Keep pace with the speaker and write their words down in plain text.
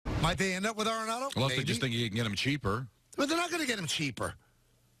Might they end up with Arenado? Unless they just think you can get him cheaper. But they're not going to get him cheaper.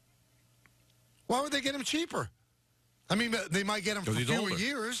 Why would they get him cheaper? I mean, they might get him for fewer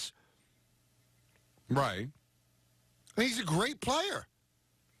years. Right. And he's a great player.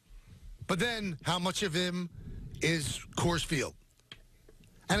 But then, how much of him is Coors Field?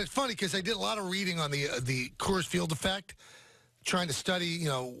 And it's funny because I did a lot of reading on the Coors Field effect, trying to study,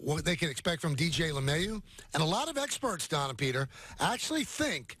 what they can expect from DJ LeMahieu. And a lot of experts, Don and Peter, actually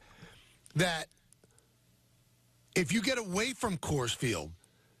think that if you get away from Coors Field,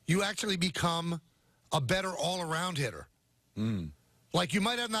 you actually become a better all-around hitter. Like, you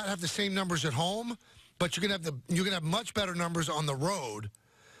might not have the same numbers at home, but you're gonna have much better numbers on the road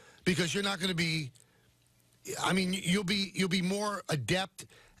because you're not going to be. I mean, you'll be more adept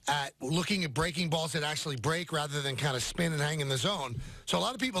at looking at breaking balls that actually break rather than kind of spin and hang in the zone. So a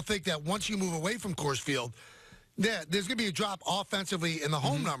lot of people think that once you move away from Coors Field, there's going to be a drop offensively in the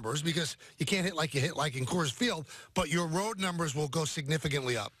home numbers because you can't hit like you hit like in Coors Field, but your road numbers will go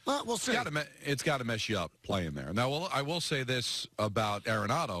significantly up. Well, we'll see. It's got to mess you up playing there. Now, I will say this about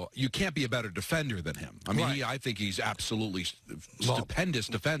Arenado. You can't be a better defender than him. I mean, I think he's absolutely stupendous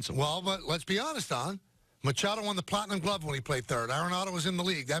defensively. Well, but let's be honest, Don. Machado won the Platinum Glove when he played third. Arenado was in the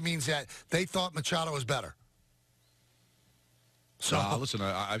league. That means that they thought Machado was better. So listen,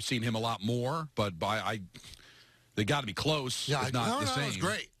 I've seen him a lot more, but they got to be close. Yeah, if not the same. Was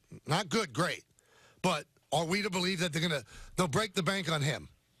great. Not good, great. But are we to believe that they'll break the bank on him?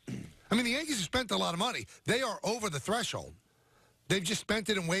 I mean, the Yankees have spent a lot of money. They are over the threshold. They've just spent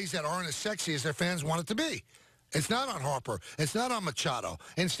it in ways that aren't as sexy as their fans want it to be. It's not on Harper. It's not on Machado.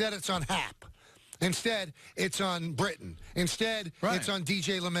 Instead, it's on Happ. Instead, it's on Britton. Instead, it's on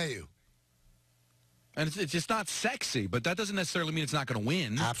DJ LeMahieu. And it's just not sexy, but that doesn't necessarily mean it's not going to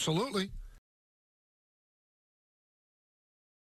win. Absolutely.